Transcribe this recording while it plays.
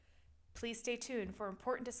Please stay tuned for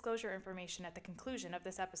important disclosure information at the conclusion of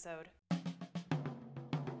this episode.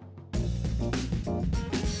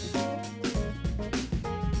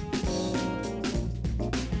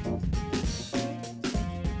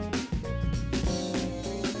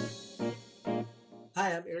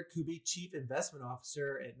 Hi, I'm Eric Kuby, Chief Investment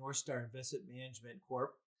Officer at Northstar Investment Management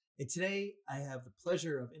Corp. And today I have the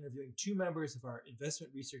pleasure of interviewing two members of our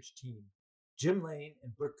investment research team, Jim Lane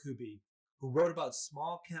and Brooke Kuby, who wrote about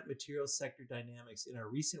small cap materials sector dynamics in our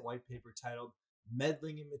recent white paper titled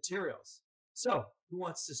Meddling in Materials. So, who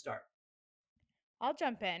wants to start? I'll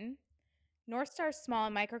jump in. Northstar's small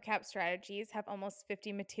and microcap strategies have almost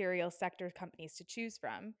 50 materials sector companies to choose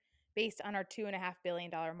from, based on our $2.5 billion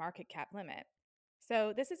market cap limit.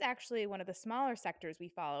 So, this is actually one of the smaller sectors we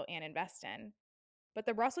follow and invest in. But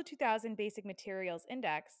the Russell 2000 Basic Materials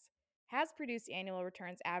Index has produced annual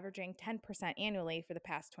returns averaging 10% annually for the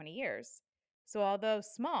past 20 years. So, although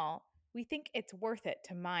small, we think it's worth it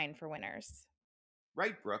to mine for winners.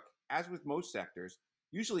 Right, Brooke. As with most sectors,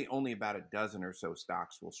 usually only about a dozen or so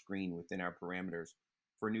stocks will screen within our parameters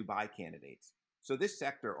for new buy candidates. So this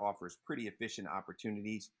sector offers pretty efficient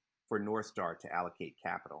opportunities for Northstar to allocate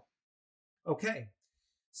capital. Okay,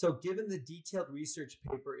 so given the detailed research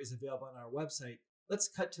paper is available on our website, let's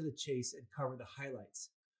cut to the chase and cover the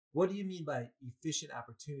highlights. What do you mean by efficient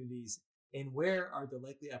opportunities, and where are the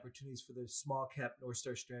likely opportunities for the small cap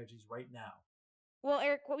Northstar strategies right now? Well,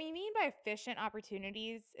 Eric, what we mean by efficient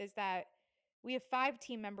opportunities is that we have 5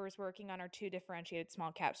 team members working on our 2 differentiated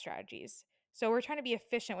small cap strategies. So we're trying to be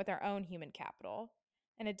efficient with our own human capital.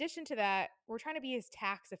 In addition to that, we're trying to be as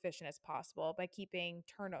tax efficient as possible by keeping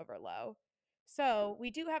turnover low. So we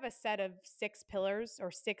do have a set of 6 pillars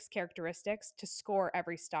or 6 characteristics to score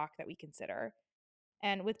every stock that we consider.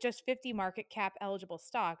 And with just 50 market cap eligible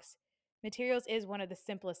stocks, materials is one of the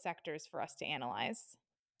simplest sectors for us to analyze.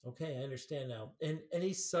 Okay, I understand now. And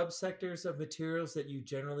any subsectors of materials that you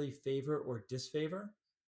generally favor or disfavor?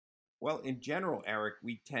 Well, in general, Eric,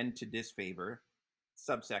 we tend to disfavor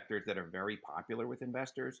subsectors that are very popular with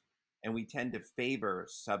investors, and we tend to favor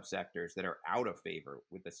subsectors that are out of favor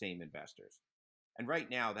with the same investors. And right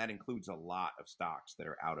now, that includes a lot of stocks that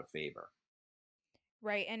are out of favor.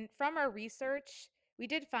 Right. And from our research, we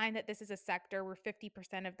did find that this is a sector where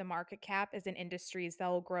 50% of the market cap is in industries that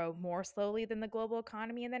will grow more slowly than the global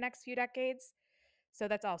economy in the next few decades. So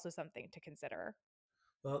that's also something to consider.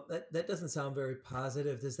 Well, that doesn't sound very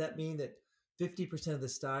positive. Does that mean that 50% of the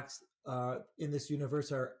stocks in this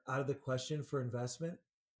universe are out of the question for investment?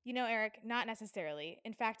 You know, Eric, not necessarily.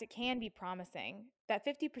 In fact, it can be promising that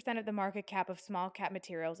 50% of the market cap of small cap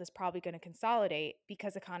materials is probably going to consolidate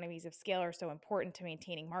because economies of scale are so important to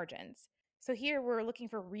maintaining margins. So here we're looking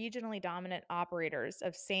for regionally dominant operators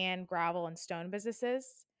of sand, gravel, and stone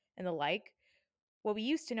businesses and the like. What we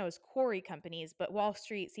used to know as quarry companies, but Wall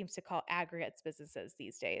Street seems to call aggregates businesses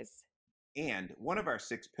these days. And one of our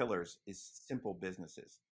 6 pillars is simple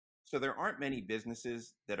businesses. So there aren't many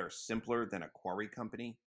businesses that are simpler than a quarry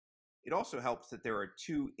company. It also helps that there are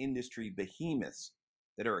 2 industry behemoths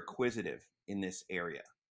that are acquisitive in this area,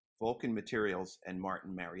 Vulcan Materials and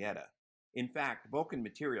Martin Marietta. In fact, Vulcan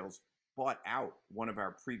Materials bought out one of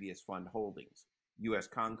our previous fund holdings, U.S.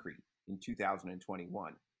 Concrete, in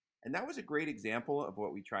 2021. And that was a great example of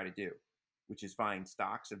what we try to do, which is find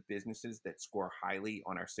stocks of businesses that score highly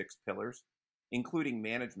on our 6 pillars, including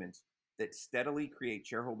managements that steadily create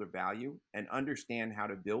shareholder value and understand how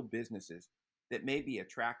to build businesses that may be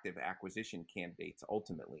attractive acquisition candidates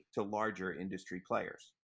ultimately to larger industry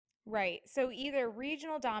players. Right. So either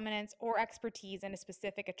regional dominance or expertise in a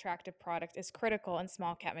specific attractive product is critical in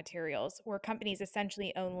small cap materials, where companies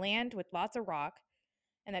essentially own land with lots of rock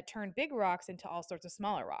and that turn big rocks into all sorts of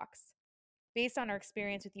smaller rocks. Based on our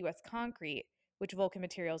experience with US Concrete, which Vulcan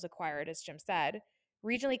Materials acquired, as Jim said,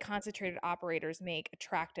 regionally concentrated operators make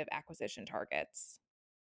attractive acquisition targets.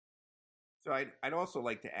 So I'd also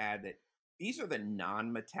like to add that these are the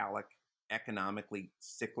non-metallic, economically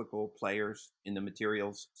cyclical players in the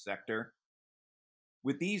materials sector.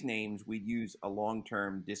 With these names, we'd use a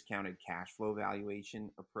long-term discounted cash flow valuation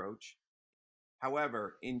approach.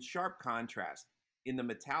 However, in sharp contrast, in the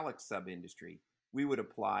metallic sub-industry, we would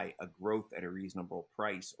apply a growth at a reasonable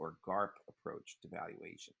price or GARP approach to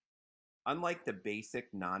valuation. Unlike the basic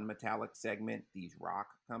non-metallic segment, these rock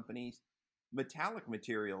companies, metallic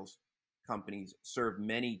materials companies serve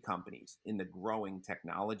many companies in the growing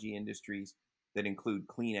technology industries that include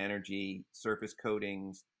clean energy, surface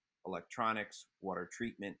coatings, electronics, water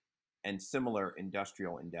treatment, and similar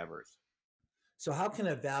industrial endeavors. So, how can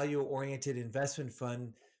a value oriented investment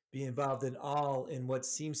fund be involved in what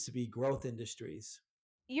seems to be growth industries?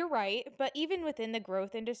 You're right, but even within the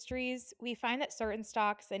growth industries, we find that certain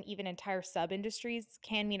stocks and even entire sub industries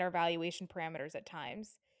can meet our valuation parameters at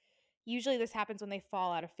times. Usually, this happens when they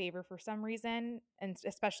fall out of favor for some reason, and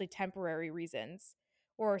especially temporary reasons,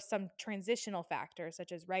 or some transitional factors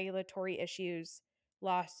such as regulatory issues,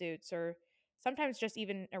 lawsuits, or sometimes just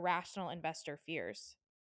even irrational investor fears.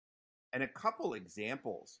 And a couple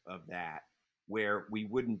examples of that where we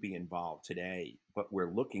wouldn't be involved today, but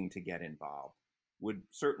we're looking to get involved would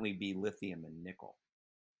certainly be lithium and nickel.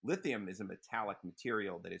 Lithium is a metallic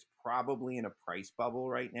material that is probably in a price bubble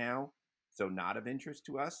right now, so not of interest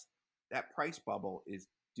to us. That price bubble is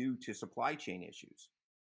due to supply chain issues.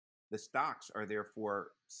 The stocks are therefore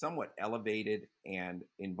somewhat elevated and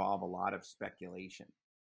involve a lot of speculation.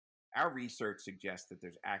 Our research suggests that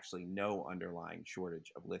there's actually no underlying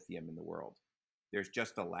shortage of lithium in the world. There's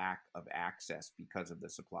just a lack of access because of the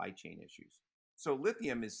supply chain issues. So,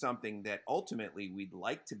 lithium is something that ultimately we'd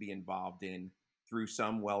like to be involved in through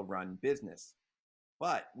some well run business,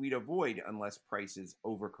 but we'd avoid unless prices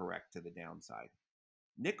overcorrect to the downside.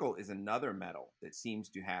 Nickel is another metal that seems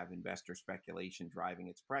to have investor speculation driving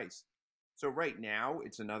its price. So, right now,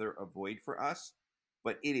 it's another avoid for us,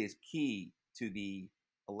 but it is key to the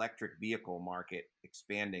electric vehicle market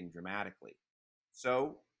expanding dramatically.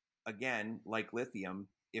 So, again, like lithium,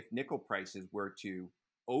 if nickel prices were to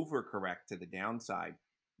overcorrect to the downside,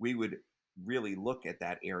 we would really look at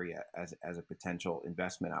that area as a potential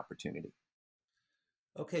investment opportunity.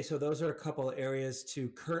 Okay, so those are a couple of areas to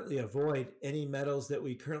currently avoid. Any metals that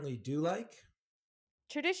we currently do like?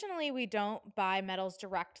 Traditionally, we don't buy metals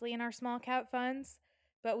directly in our small cap funds,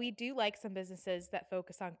 but we do like some businesses that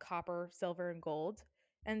focus on copper, silver, and gold.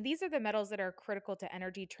 And these are the metals that are critical to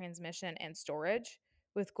energy transmission and storage,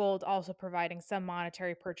 with gold also providing some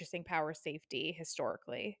monetary purchasing power safety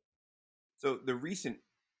historically. So, the recent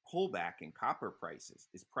pullback in copper prices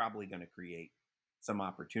is probably going to create some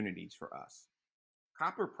opportunities for us.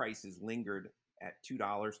 Copper prices lingered at $2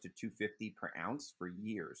 to $2.50 per ounce for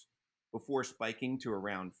years before spiking to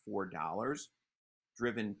around $4,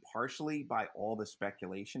 driven partially by all the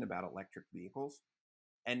speculation about electric vehicles.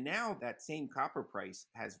 And now that same copper price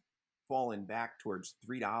has fallen back towards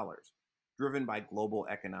 $3, driven by global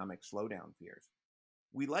economic slowdown fears.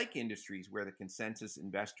 We like industries where the consensus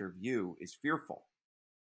investor view is fearful,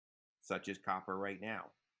 such as copper right now.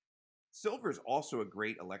 Silver is also a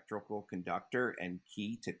great electrical conductor and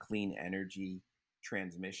key to clean energy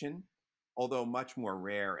transmission, although much more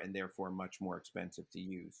rare and therefore much more expensive to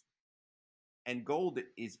use. And gold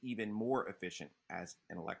is even more efficient as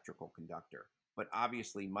an electrical conductor, but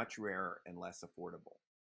obviously much rarer and less affordable.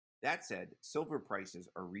 That said, silver prices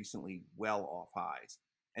are recently well off highs,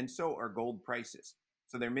 and so are gold prices.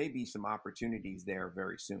 So there may be some opportunities there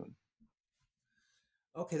very soon.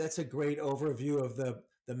 Okay, that's a great overview of the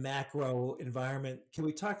macro environment. Can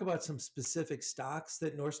we talk about some specific stocks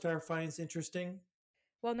that Northstar finds interesting?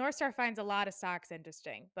 Well, Northstar finds a lot of stocks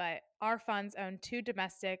interesting, but our funds own two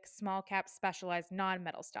domestic small cap specialized non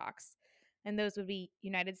metal stocks. And those would be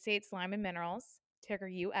United States Lime and Minerals, ticker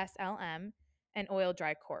USLM, and Oil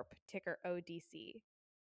Dry Corp, ticker ODC.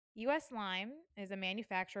 US Lime is a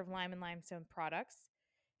manufacturer of lime and limestone products,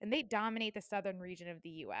 and they dominate the southern region of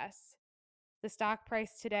the US. The stock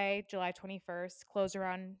price today, July 21st, closed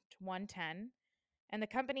around 110, and the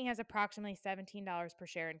company has approximately $17 per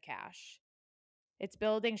share in cash. It's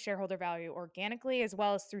building shareholder value organically as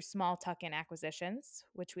well as through small tuck in acquisitions,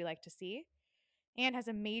 which we like to see, and has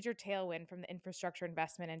a major tailwind from the Infrastructure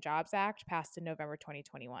Investment and Jobs Act passed in November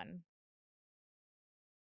 2021.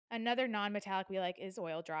 Another non metallic we like is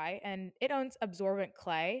Oil Dry, and it owns absorbent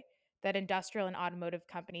clay that industrial and automotive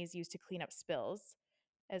companies use to clean up spills,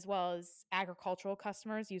 as well as agricultural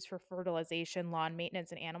customers use for fertilization, lawn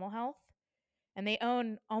maintenance, and animal health. And they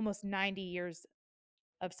own almost 90 years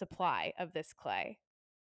of supply of this clay.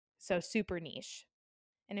 So super niche.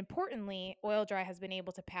 And importantly, Oil Dry has been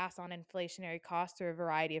able to pass on inflationary costs through a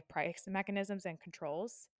variety of price mechanisms and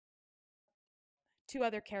controls. Two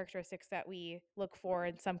other characteristics that we look for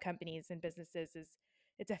in some companies and businesses is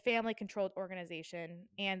it's a family controlled organization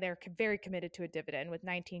and they're very committed to a dividend with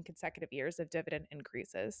 19 consecutive years of dividend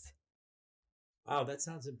increases. Wow, that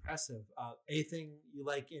sounds impressive. Anything you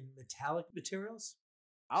like in metallic materials?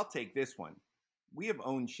 I'll take this one. We have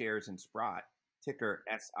owned shares in Sprott, ticker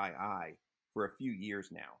SII, for a few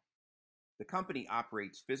years now. The company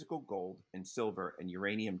operates physical gold and silver and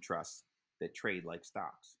uranium trusts that trade like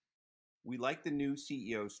stocks. We like the new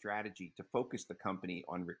CEO's strategy to focus the company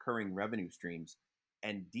on recurring revenue streams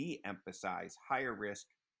and de emphasize higher risk,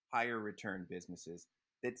 higher return businesses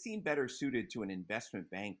that seem better suited to an investment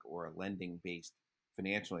bank or a lending based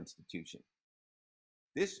financial institution.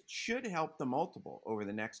 This should help the multiple over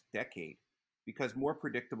the next decade because more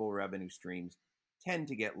predictable revenue streams tend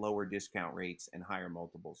to get lower discount rates and higher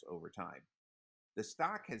multiples over time. The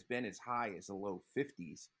stock has been as high as the low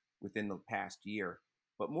 50s within the past year,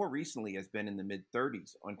 but more recently has been in the mid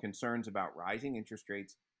 30s on concerns about rising interest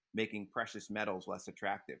rates making precious metals less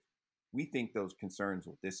attractive. We think those concerns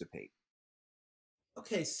will dissipate.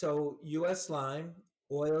 Okay, so US Lime,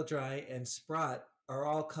 Oil Dry, and Sprott are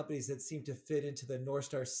all companies that seem to fit into the North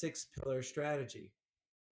Star six pillar strategy.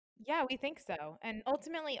 Yeah, we think so. And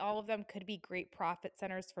ultimately, all of them could be great profit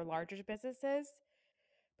centers for larger businesses.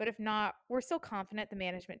 But if not, we're still confident the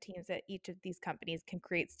management teams at each of these companies can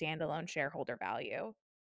create standalone shareholder value.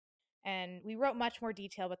 And we wrote much more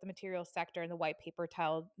detail about the materials sector in the white paper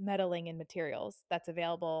titled Meddling in Materials that's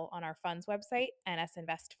available on our fund's website,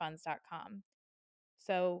 nsinvestfunds.com.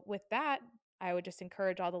 So, with that, I would just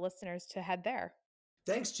encourage all the listeners to head there.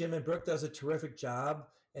 Thanks, Jim and Brooke does a terrific job.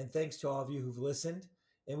 And thanks to all of you who've listened.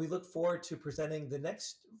 And we look forward to presenting the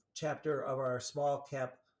next chapter of our small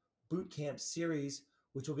cap bootcamp series,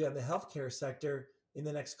 which will be on the healthcare sector in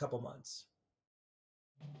the next couple months.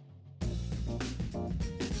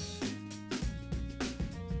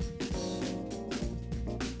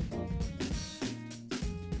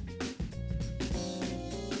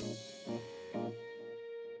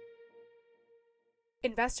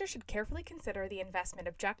 Investors should carefully consider the investment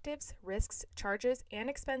objectives, risks, charges, and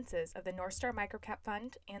expenses of the Northstar Microcap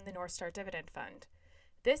Fund and the Northstar Dividend Fund.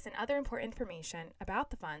 This and other important information about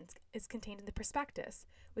the funds is contained in the prospectus,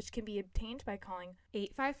 which can be obtained by calling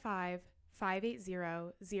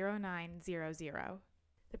 855-580-0900.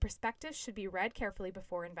 The prospectus should be read carefully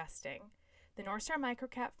before investing. The Northstar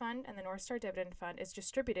Microcap Fund and the Northstar Dividend Fund is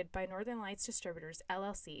distributed by Northern Lights Distributors,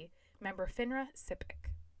 LLC, member FINRA SIPC.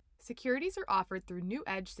 Securities are offered through New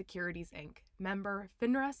Edge Securities, Inc., member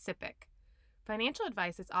FINRA SIPC. Financial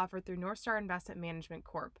advice is offered through Northstar Investment Management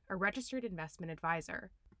Corp., a registered investment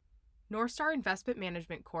advisor. Northstar Investment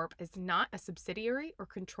Management Corp. Is not a subsidiary or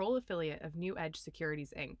control affiliate of New Edge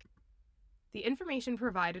Securities, Inc. The information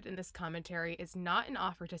provided in this commentary is not an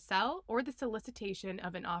offer to sell or the solicitation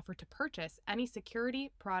of an offer to purchase any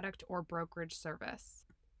security, product, or brokerage service.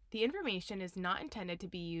 The information is not intended to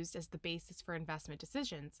be used as the basis for investment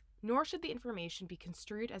decisions, nor should the information be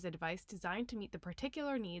construed as advice designed to meet the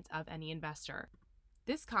particular needs of any investor.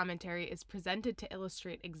 This commentary is presented to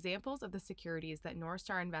illustrate examples of the securities that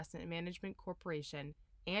Northstar Investment Management Corporation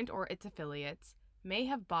and/or its affiliates may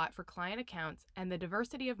have bought for client accounts and the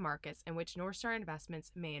diversity of markets in which Northstar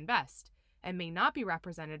Investments may invest, and may not be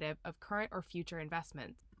representative of current or future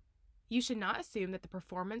investments. You should not assume that the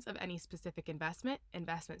performance of any specific investment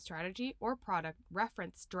strategy, or product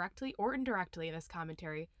referenced directly or indirectly in this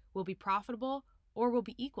commentary will be profitable or will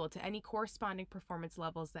be equal to any corresponding performance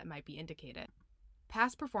levels that might be indicated.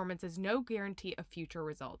 Past performance is no guarantee of future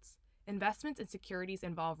results. Investments in securities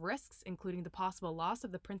involve risks, including the possible loss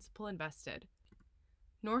of the principal invested.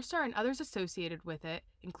 Northstar and others associated with it,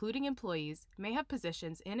 including employees, may have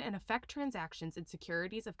positions in and affect transactions in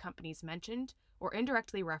securities of companies mentioned or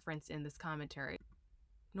indirectly referenced in this commentary.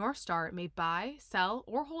 Northstar may buy, sell,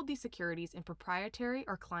 or hold these securities in proprietary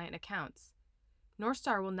or client accounts.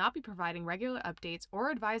 Northstar will not be providing regular updates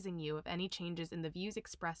or advising you of any changes in the views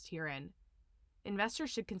expressed herein. Investors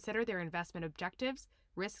should consider their investment objectives,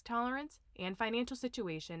 risk tolerance, and financial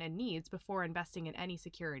situation and needs before investing in any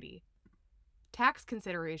security. Tax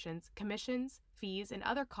considerations, commissions, fees, and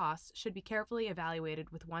other costs should be carefully evaluated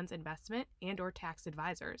with one's investment and/or tax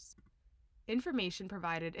advisors. Information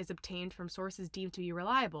provided is obtained from sources deemed to be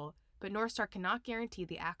reliable, but Northstar cannot guarantee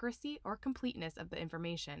the accuracy or completeness of the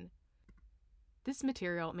information. This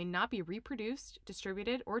material may not be reproduced,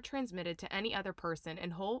 distributed, or transmitted to any other person in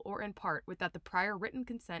whole or in part without the prior written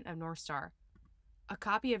consent of Northstar. A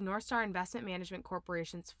copy of Northstar Investment Management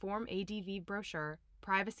Corporation's Form ADV brochure,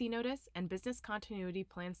 privacy notice, and business continuity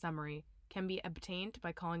plan summary can be obtained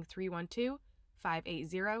by calling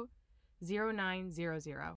 312-580-0900.